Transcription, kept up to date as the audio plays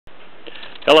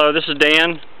Hello, this is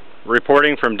Dan,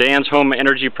 reporting from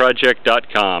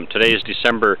danshomeenergyproject.com. Today is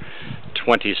December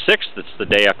 26th. It's the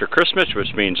day after Christmas,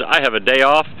 which means I have a day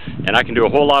off and I can do a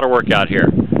whole lot of work out here.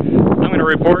 I'm going to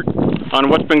report on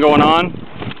what's been going on.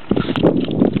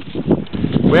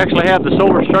 We actually have the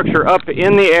solar structure up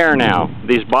in the air now.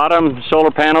 These bottom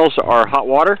solar panels are hot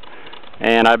water,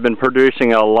 and I've been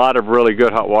producing a lot of really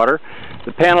good hot water.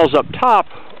 The panels up top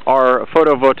are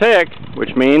photovoltaic,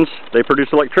 which means they produce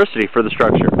electricity for the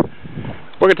structure.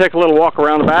 We're going to take a little walk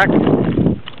around the back.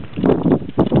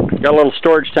 Got a little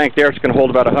storage tank there. It's going to hold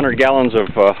about 100 gallons of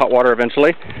hot water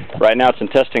eventually. Right now it's in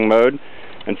testing mode.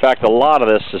 In fact, a lot of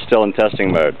this is still in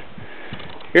testing mode.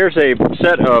 Here's a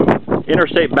set of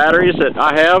interstate batteries that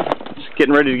I have. It's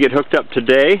getting ready to get hooked up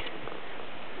today.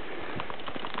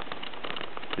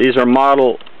 These are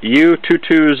model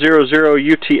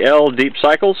U2200UTL deep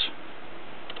cycles.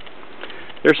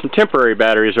 There's some temporary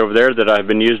batteries over there that I've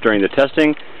been used during the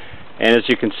testing, and as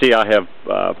you can see, I have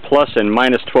plus and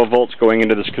minus 12 volts going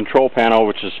into this control panel,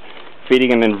 which is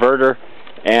feeding an inverter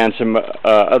and some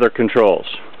other controls.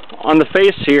 On the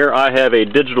face here, I have a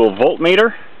digital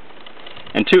voltmeter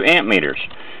and two amp meters.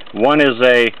 One is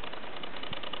a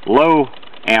low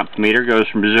amp meter, goes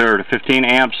from 0 to 15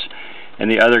 amps, and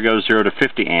the other goes 0 to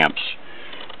 50 amps.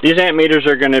 These amp meters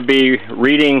are going to be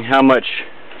reading how much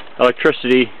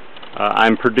electricity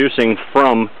I'm producing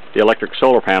from the electric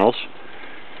solar panels,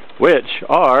 which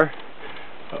are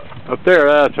up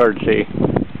there. That's hard to see.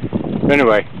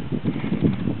 Anyway,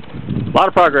 a lot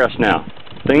of progress now.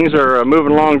 Things are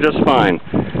moving along just fine.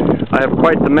 I have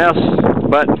quite the mess,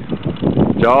 but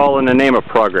it's all in the name of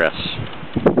progress.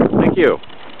 Thank you.